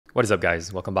What is up,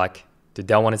 guys? Welcome back.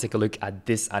 Today I want to take a look at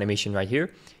this animation right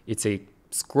here. It's a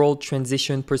scroll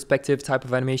transition perspective type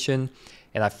of animation,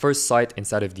 and I first saw it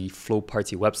inside of the Flow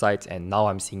Party website, and now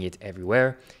I'm seeing it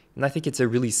everywhere. And I think it's a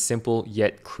really simple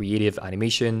yet creative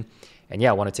animation. And yeah,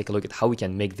 I want to take a look at how we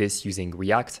can make this using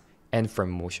React and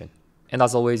FromMotion. And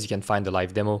as always, you can find the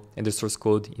live demo and the source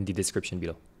code in the description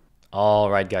below.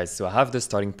 Alright guys, so I have the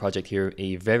starting project here,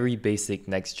 a very basic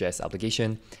Next.js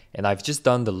application, and I've just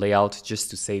done the layout just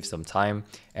to save some time.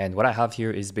 And what I have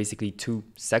here is basically two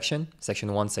sections,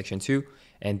 section 1, section 2,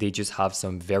 and they just have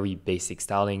some very basic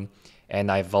styling.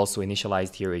 And I've also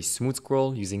initialized here a smooth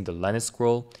scroll using the Linus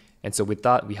scroll. And so with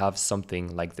that, we have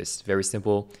something like this, very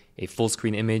simple, a full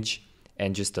screen image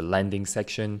and just a landing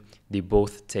section. They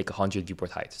both take 100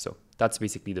 viewport height. So that's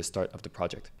basically the start of the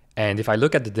project. And if I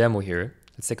look at the demo here,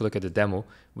 let's take a look at the demo.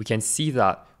 We can see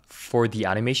that for the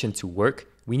animation to work,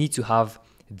 we need to have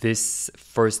this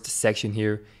first section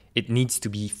here. It needs to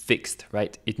be fixed,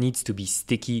 right? It needs to be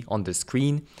sticky on the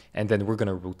screen, and then we're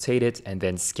gonna rotate it and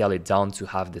then scale it down to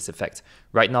have this effect.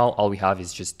 Right now, all we have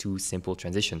is just two simple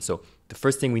transitions. So the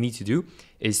first thing we need to do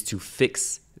is to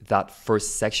fix that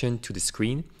first section to the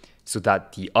screen so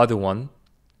that the other one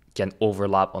can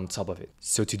overlap on top of it.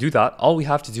 So to do that, all we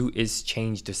have to do is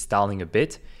change the styling a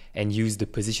bit and use the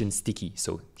position sticky.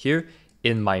 So here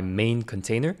in my main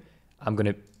container, I'm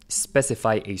gonna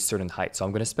specify a certain height. So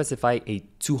I'm gonna specify a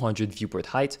 200 viewport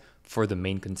height for the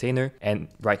main container. And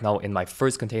right now in my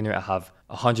first container, I have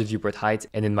 100 viewport height.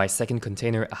 And in my second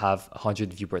container, I have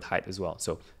 100 viewport height as well.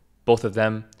 So both of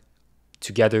them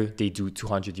together, they do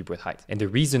 200 viewport height. And the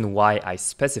reason why I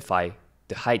specify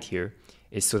the height here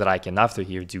is so that I can after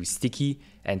here do sticky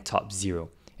and top 0.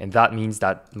 And that means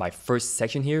that my first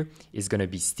section here is gonna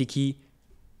be sticky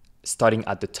starting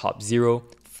at the top 0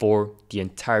 for the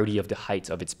entirety of the height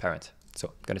of its parent. So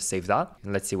I'm gonna save that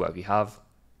and let's see what we have.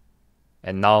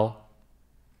 And now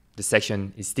the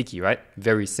section is sticky, right?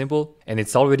 Very simple. And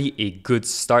it's already a good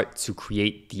start to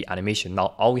create the animation.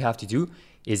 Now, all we have to do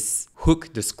is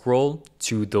hook the scroll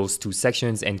to those two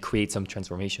sections and create some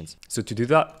transformations. So to do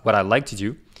that, what I like to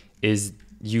do is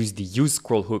use the use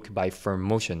scroll hook by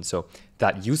FromMotion. So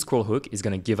that use scroll hook is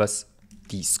going to give us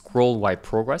the scroll y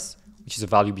progress, which is a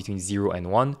value between 0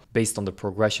 and 1 based on the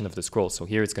progression of the scroll. So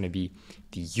here it's going to be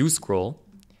the use scroll,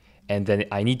 and then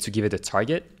I need to give it a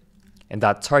target, and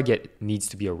that target needs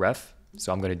to be a ref.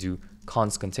 So I'm going to do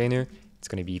const container. It's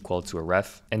going to be equal to a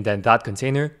ref, and then that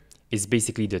container is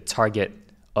basically the target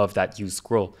of that use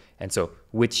scroll. And so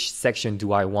which section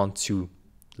do I want to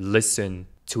listen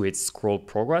to its scroll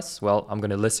progress? Well, I'm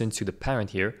going to listen to the parent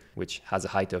here, which has a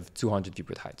height of 200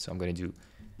 viewport height. So I'm going to do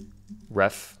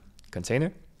ref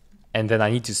container. And then I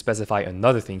need to specify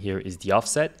another thing here is the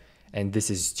offset. And this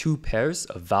is two pairs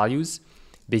of values,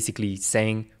 basically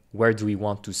saying where do we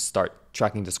want to start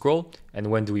tracking the scroll and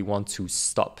when do we want to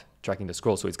stop tracking the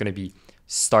scroll. So it's going to be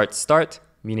start,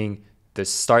 meaning the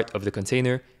start of the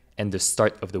container and the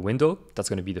start of the window. That's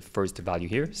going to be the first value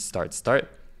here, start,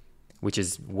 which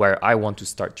is where I want to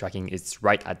start tracking. It's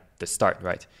right at the start,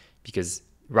 right? Because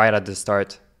right at the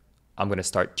start, I'm going to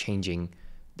start changing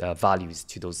the values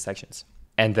to those sections.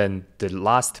 And then the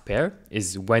last pair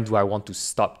is when do I want to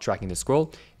stop tracking the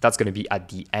scroll? That's going to be at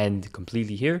the end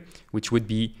completely here, which would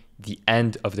be the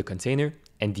end of the container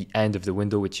and the end of the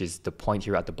window, which is the point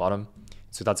here at the bottom.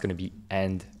 So that's going to be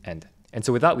end. And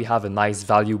so with that, we have a nice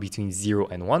value between 0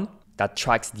 and 1 that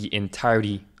tracks the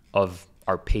entirety of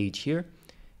our page here.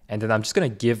 And then I'm just going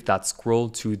to give that scroll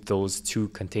to those two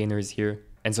containers here.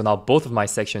 And so now both of my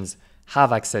sections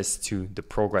have access to the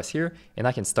progress here, and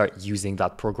I can start using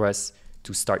that progress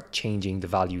to start changing the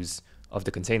values of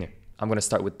the container. I'm going to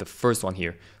start with the first one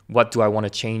here. What do I want to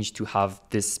change to have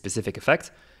this specific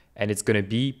effect? And it's going to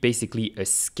be basically a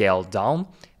scale down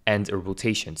and a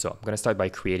rotation. So I'm going to start by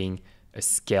creating a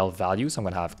scale value. So I'm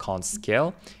going to have const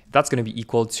scale. That's going to be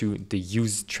equal to the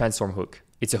use transform hook.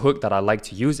 It's a hook that I like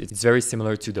to use. It's very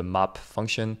similar to the map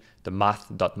function, the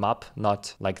math.map,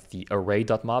 not like the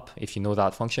array.map, if you know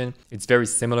that function. It's very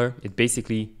similar. It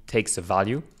basically takes a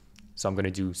value. So I'm going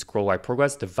to do scroll y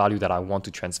progress, the value that I want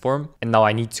to transform. And now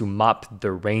I need to map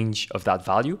the range of that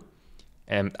value.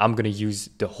 And I'm going to use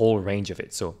the whole range of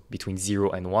it. So between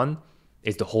 0 and 1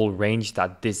 is the whole range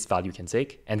that this value can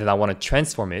take. And then I want to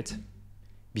transform it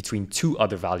between two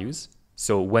other values.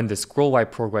 So when the scroll y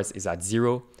progress is at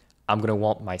 0, I'm going to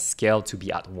want my scale to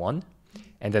be at 1.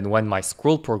 And then when my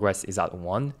scroll progress is at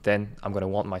 1, then I'm going to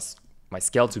want my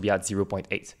scale to be at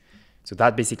 0.8. So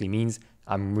that basically means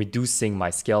I'm reducing my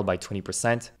scale by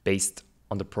 20% based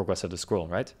on the progress of the scroll,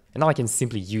 right? And now I can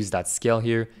simply use that scale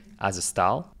here as a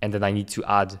style. And then I need to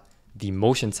add the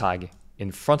motion tag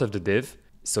in front of the div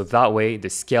So that way the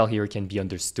scale here can be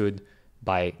understood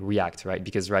by React, right?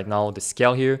 Because right now the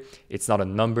scale here, it's not a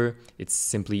number, it's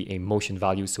simply a motion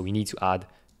value. So we need to add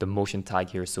the motion tag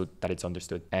here so that it's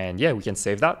understood. And yeah, we can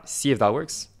save that, see if that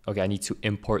works. Okay, I need to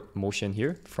import motion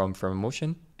here from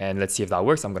motion. And let's see if that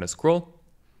works. I'm gonna scroll.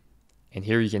 And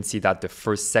here you can see that the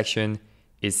first section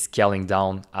is scaling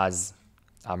down as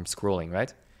I'm scrolling,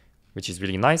 right? Which is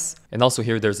really nice. And also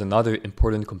here, there's another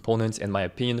important component in my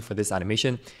opinion for this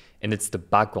animation, and it's the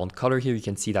background color here. You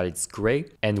can see that it's gray.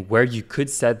 And where you could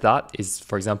set that is,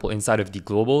 for example, inside of the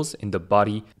globals in the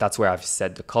body, that's where I've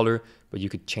set the color, but you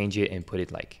could change it and put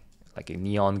it like a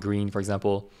neon green, for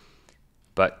example.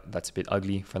 But that's a bit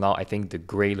ugly. For now, I think the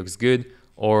gray looks good,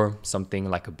 or something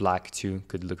like a black too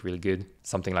could look really good.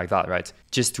 Something like that, right?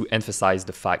 Just to emphasize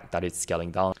the fact that it's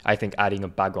scaling down. I think adding a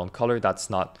background color that's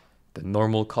not the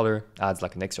normal color adds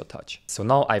like an extra touch. So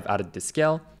now I've added the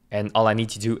scale, and all I need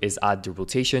to do is add the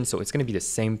rotation. So it's gonna be the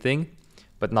same thing,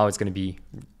 but now it's gonna be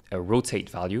a rotate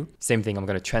value. Same thing, I'm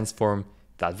gonna transform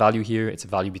that value here. It's a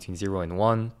value between 0 and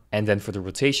 1. And then for the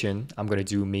rotation, I'm gonna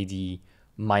do maybe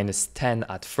 -10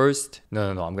 at first. No,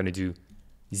 I'm gonna do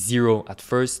 0 at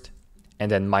first and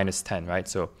then -10, right?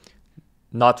 So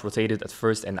not rotated at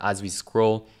first, and as we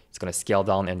scroll, it's gonna scale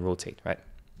down and rotate, right?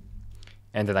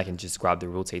 And then I can just grab the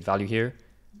rotate value here,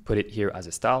 put it here as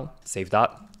a style, save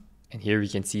that. And here you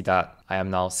can see that I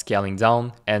am now scaling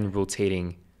down and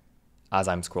rotating as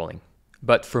I'm scrolling.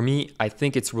 But for me, I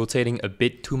think it's rotating a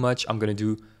bit too much. I'm gonna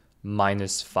do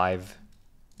 -5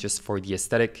 just for the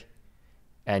aesthetic.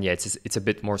 And yeah, it's a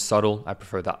bit more subtle. I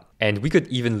prefer that. And we could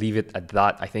even leave it at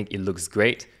that. I think it looks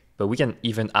great, but we can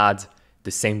even add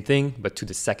the same thing, but to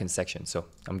the second section. So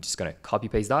I'm just gonna copy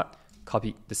paste that,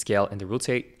 copy the scale and the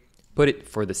rotate, put it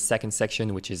for the second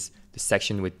section, which is the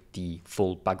section with the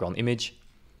full background image.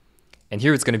 And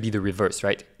here it's gonna be the reverse,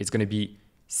 right? It's gonna be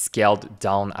scaled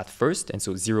down at first. And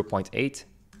so 0.8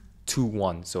 to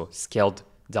 1. So scaled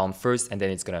down first, and then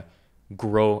it's gonna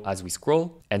grow as we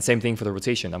scroll. And same thing for the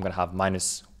rotation. I'm gonna have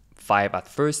 -5 at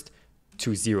first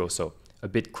to 0. So a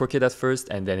bit crooked at first,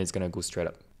 and then it's gonna go straight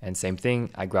up. And same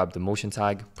thing, I grab the motion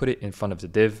tag, put it in front of the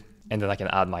div, and then I can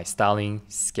add my styling,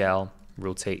 scale,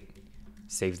 rotate,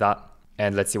 save that.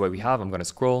 And let's see what we have. I'm gonna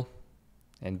scroll,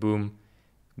 and boom,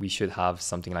 we should have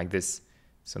something like this.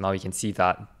 So now you can see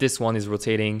that this one is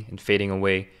rotating and fading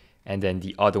away, and then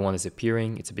the other one is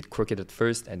appearing. It's a bit crooked at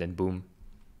first, and then boom.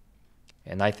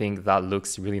 And I think that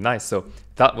looks really nice. So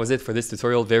that was it for this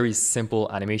tutorial. Very simple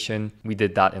animation. We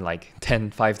did that in like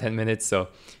 5-10 minutes. So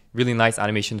really nice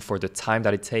animation for the time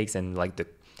that it takes and like the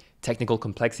technical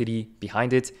complexity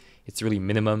behind it. It's really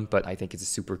minimum, but I think it's a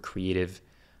super creative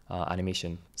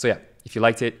animation. So yeah, if you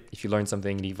liked it, if you learned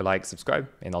something, leave a like, subscribe,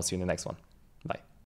 and I'll see you in the next one.